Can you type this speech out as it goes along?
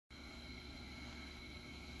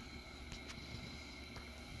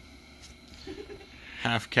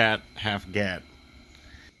half cat, half gat.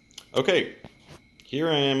 Okay, here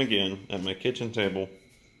I am again at my kitchen table,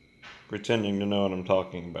 pretending to know what I'm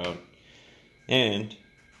talking about, and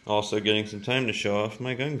also getting some time to show off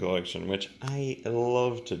my gun collection, which I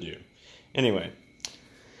love to do. Anyway,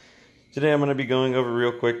 today I'm going to be going over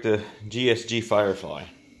real quick the GSG Firefly.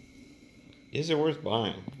 Is it worth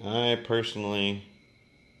buying? I personally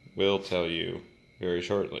will tell you very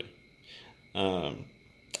shortly.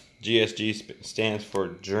 GSG stands for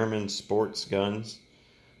German Sports Guns.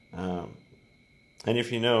 And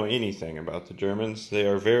if you know anything about the Germans, they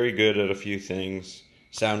are very good at a few things.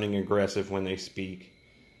 Sounding aggressive when they speak.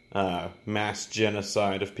 Mass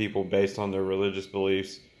genocide of people based on their religious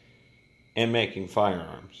beliefs. And making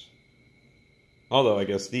firearms. Although I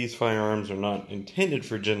guess these firearms are not intended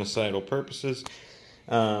for genocidal purposes,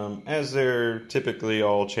 as they're typically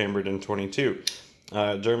all chambered in .22.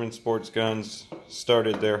 German sports guns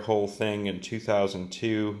started their whole thing in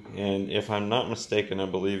 2002, and if I'm not mistaken, I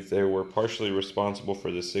believe they were partially responsible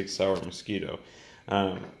for the Sig Sauer mosquito.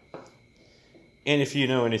 And if you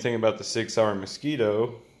know anything about the Sig Sauer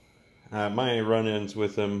mosquito, my run-ins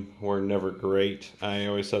with them were never great. I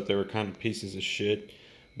always thought they were kind of pieces of shit.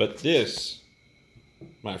 But this,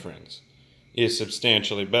 my friends, is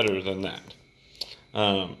substantially better than that.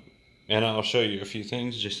 And I'll show you a few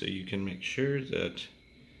things just so you can make sure that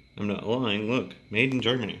I'm not lying. Look, made in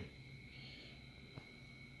Germany.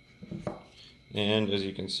 And as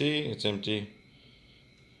you can see, it's empty.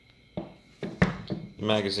 The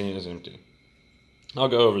magazine is empty. I'll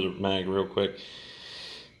go over the mag real quick.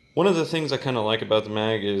 One of the things I kind of like about the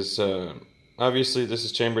mag is, obviously this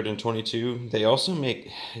is chambered in .22. They also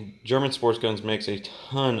make, German sports guns makes a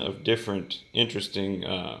ton of different interesting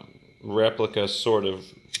replica sort of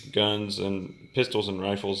guns and pistols and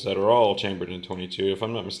rifles that are all chambered in .22. If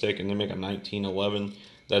I'm not mistaken, they make a 1911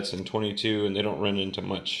 that's in .22, and they don't run into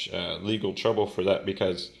much legal trouble for that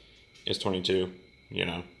because it's .22, you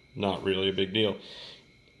know, not really a big deal.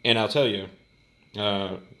 And I'll tell you,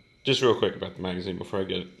 just real quick about the magazine before I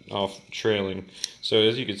get off trailing. So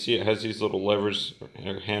as you can see, it has these little levers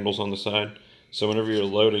or handles on the side. So whenever you're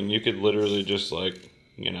loading, you could literally just like,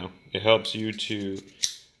 you know, it helps you to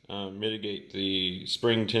mitigate the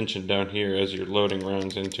spring tension down here as you're loading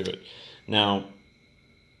rounds into it. Now,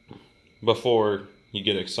 before you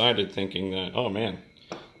get excited thinking that, oh man,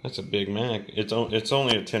 that's a big mag. It's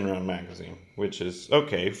only a 10-round magazine, which is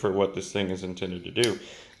okay for what this thing is intended to do.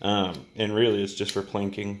 And really, it's just for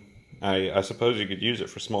plinking. I suppose you could use it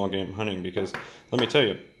for small game hunting because, let me tell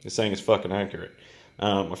you, this thing is fucking accurate.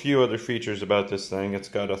 A few other features about this thing. It's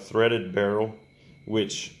got a threaded barrel,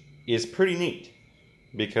 which is pretty neat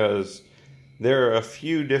because there are a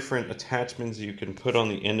few different attachments you can put on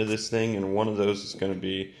the end of this thing, and one of those is going to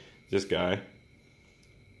be this guy.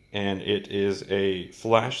 And it is a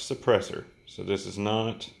flash suppressor. So this is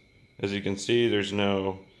not, as you can see, there's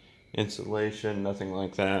no insulation, nothing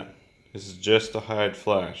like that. This is just to hide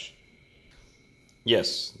flash.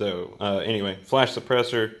 Yes, though. Anyway, flash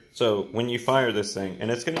suppressor. So when you fire this thing,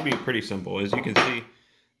 and it's going to be pretty simple. As you can see,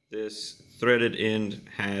 this threaded end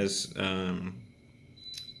has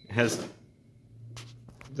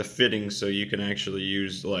the fitting, so you can actually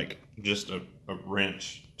use like just a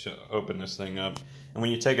wrench to open this thing up. And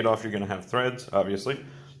when you take it off, you're going to have threads, obviously.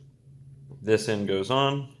 This end goes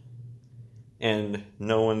on, and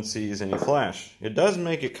no one sees any flash. It does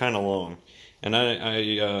make it kind of long, and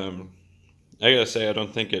I gotta say, I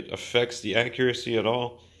don't think it affects the accuracy at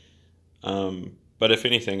all. But if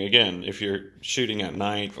anything, again, if you're shooting at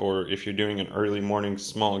night or if you're doing an early morning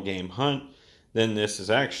small game hunt, then this is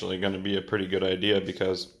actually going to be a pretty good idea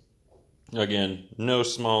because, again, no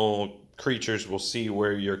small creatures will see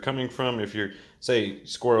where you're coming from. If you're, say,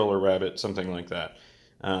 squirrel or rabbit, something like that,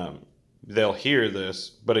 they'll hear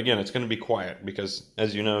this. But again, it's going to be quiet because,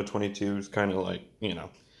 as you know, .22 is kind of like, you know,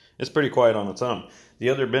 it's pretty quiet on its own. The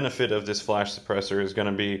other benefit of this flash suppressor is going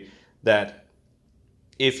to be that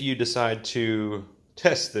if you decide to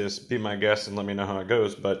test this, be my guest and let me know how it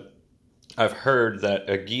goes. But I've heard that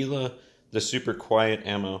Aguila, the super quiet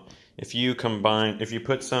ammo, if you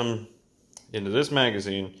put some into this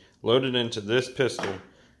magazine, load it into this pistol,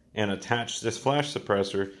 and attach this flash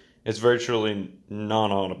suppressor, it's virtually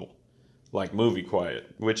non-audible, like movie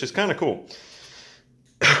quiet, which is kind of cool.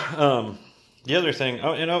 The other thing,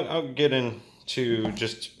 I'll get into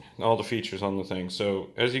just all the features on the thing.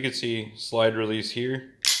 So as you can see, slide release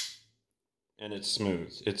here, and it's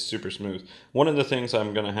smooth. It's super smooth. One of the things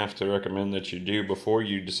I'm going to have to recommend that you do before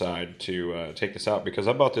you decide to take this out, because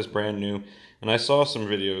I bought this brand new, and I saw some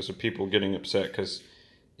videos of people getting upset because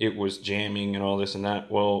it was jamming and all this and that.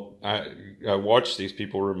 Well, I watched these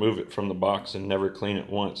people remove it from the box and never clean it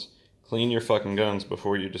once. Clean your fucking guns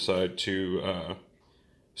before you decide to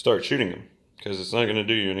start shooting them, because it's not going to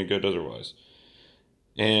do you any good otherwise.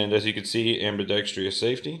 And as you can see, ambidextrous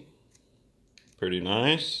safety. Pretty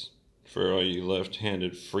nice for all you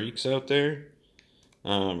left-handed freaks out there.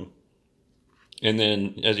 And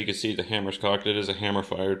then, as you can see, the hammer's cocked. It is a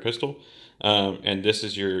hammer-fired pistol. And this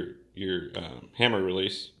is your hammer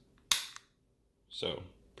release. So,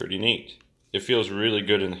 pretty neat. It feels really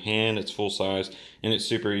good in the hand. It's full size, and it's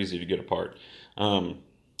super easy to get apart.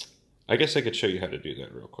 I guess I could show you how to do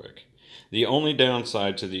that real quick. The only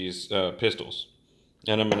downside to these pistols,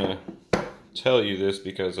 and I'm going to tell you this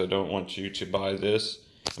because I don't want you to buy this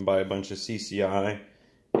and buy a bunch of CCI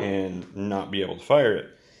and not be able to fire it.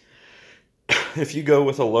 If you go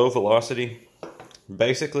with a low velocity,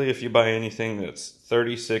 basically if you buy anything that's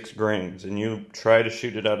 36 grains and you try to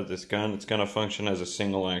shoot it out of this gun, it's going to function as a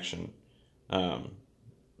single action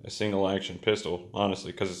pistol,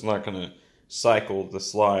 honestly, because it's not going to cycle the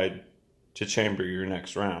slide to chamber your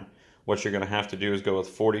next round. What you're going to have to do is go with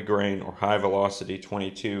 40 grain or high velocity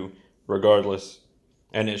 22 regardless,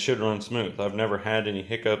 and it should run smooth. I've never had any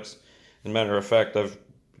hiccups. As a matter of fact,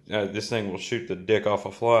 this thing will shoot the dick off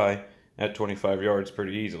a fly at 25 yards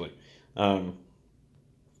pretty easily. I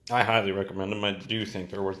highly recommend them. I do think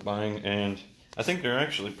they're worth buying, and I think they're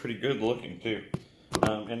actually pretty good looking too.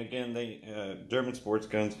 And again, German sports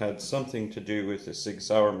guns had something to do with the Sig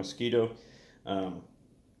Sauer Mosquito, and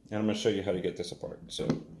I'm going to show you how to get this apart. So,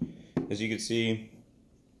 as you can see,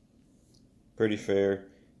 pretty fair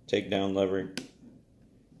takedown lever.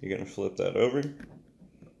 You're going to flip that over.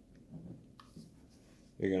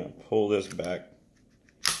 You're going to pull this back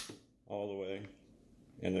all the way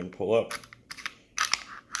and then pull up.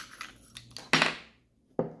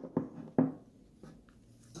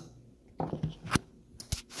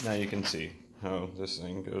 Now you can see how this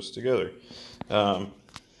thing goes together.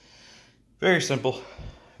 Very simple,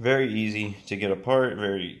 very easy to get apart,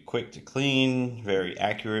 very quick to clean, very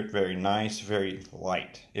accurate, very nice, very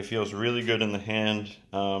light. It feels really good in the hand,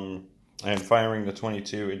 and firing the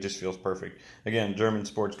 22, it just feels perfect. Again, German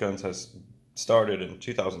sports guns has started in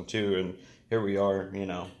 2002, and here we are, you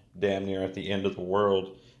know, damn near at the end of the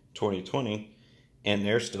world, 2020, and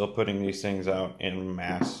they're still putting these things out in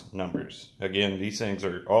mass numbers. Again, these things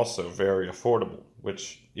are also very affordable,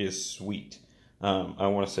 which is sweet. I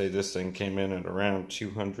want to say this thing came in at around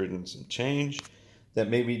 200 and some change. That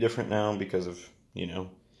may be different now because of, you know,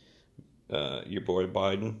 your boy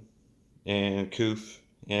Biden and Koof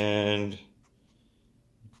and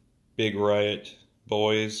Big Riot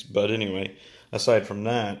boys. But anyway, aside from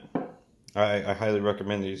that, I highly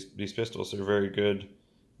recommend these pistols. They're very good,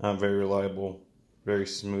 very reliable, very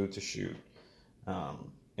smooth to shoot.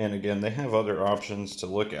 And again, they have other options to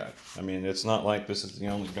look at. I mean, it's not like this is the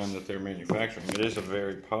only gun that they're manufacturing. It is a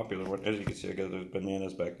very popular one. As you can see, I got those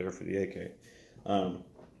bananas back there for the AK.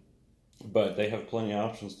 But they have plenty of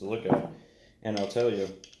options to look at. And I'll tell you,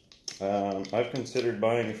 I've considered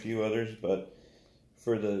buying a few others, but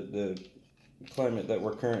for the climate that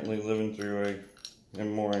we're currently living through, I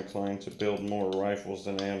am more inclined to build more rifles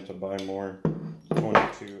than I am to buy more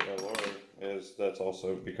 22 LR, as that's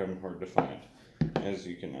also become hard to find. As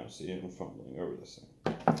you can now see, I'm fumbling over this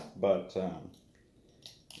thing. But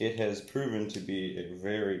it has proven to be a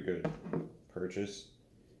very good purchase.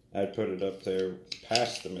 I'd put it up there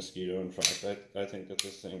past the Mosquito. In fact, I think that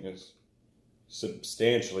this thing is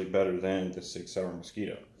substantially better than the Sig Sauer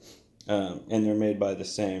Mosquito. And they're made by the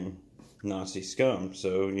same Nazi scum,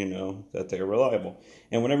 so you know that they're reliable.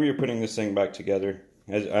 And whenever you're putting this thing back together,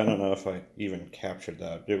 I don't know if I even captured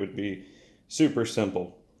that. It would be super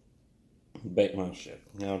simple. Well, shit.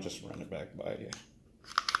 Now I'll just run it back by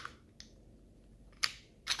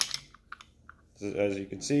you. As you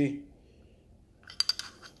can see,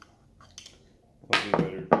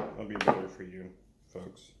 I'll be better for you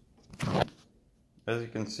folks. As you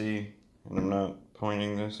can see, and I'm not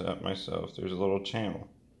pointing this at myself, there's a little channel.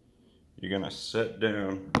 You're gonna set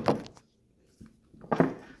down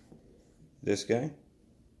this guy.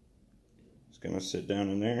 It's gonna sit down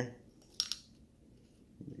in there.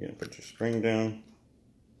 You're gonna put your spring down.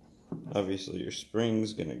 Obviously your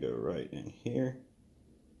spring's gonna go right in here.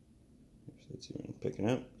 If that's even picking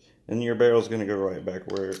up. And your barrel's gonna go right back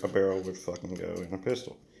where a barrel would fucking go in a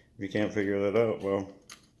pistol. If you can't figure that out, well,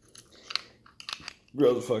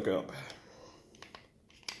 grow the fuck up.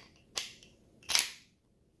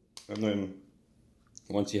 And then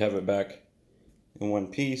once you have it back in one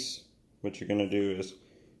piece, what you're gonna do is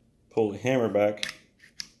pull the hammer back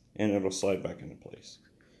and it'll slide back into place.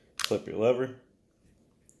 Flip your lever,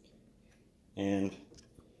 and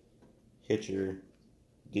hit your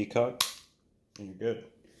decock, and you're good.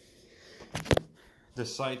 The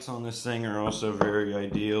sights on this thing are also very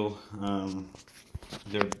ideal.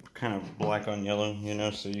 They're kind of black on yellow, you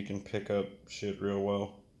know, so you can pick up shit real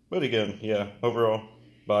well. But again, yeah, overall,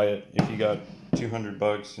 buy it. If you got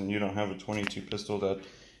 $200 and you don't have a 22 pistol that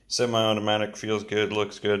semi-automatic feels good,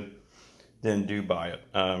 looks good, then do buy it.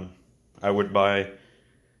 I would buy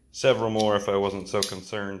several more if I wasn't so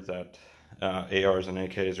concerned that ARs and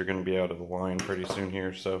AKs are going to be out of the line pretty soon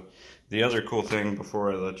here. So the other cool thing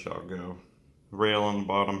before I let y'all go, rail on the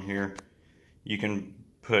bottom here, you can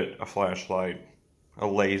put a flashlight, a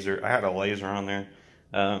laser. I had a laser on there,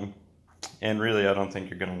 and really I don't think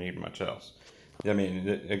you're going to need much else. I mean,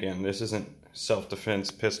 again, this isn't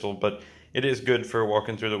self-defense pistol, but it is good for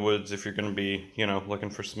walking through the woods if you're going to be, you know, looking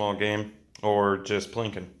for small game or just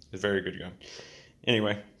plinking. It's a very good gun.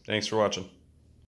 Anyway, thanks for watching.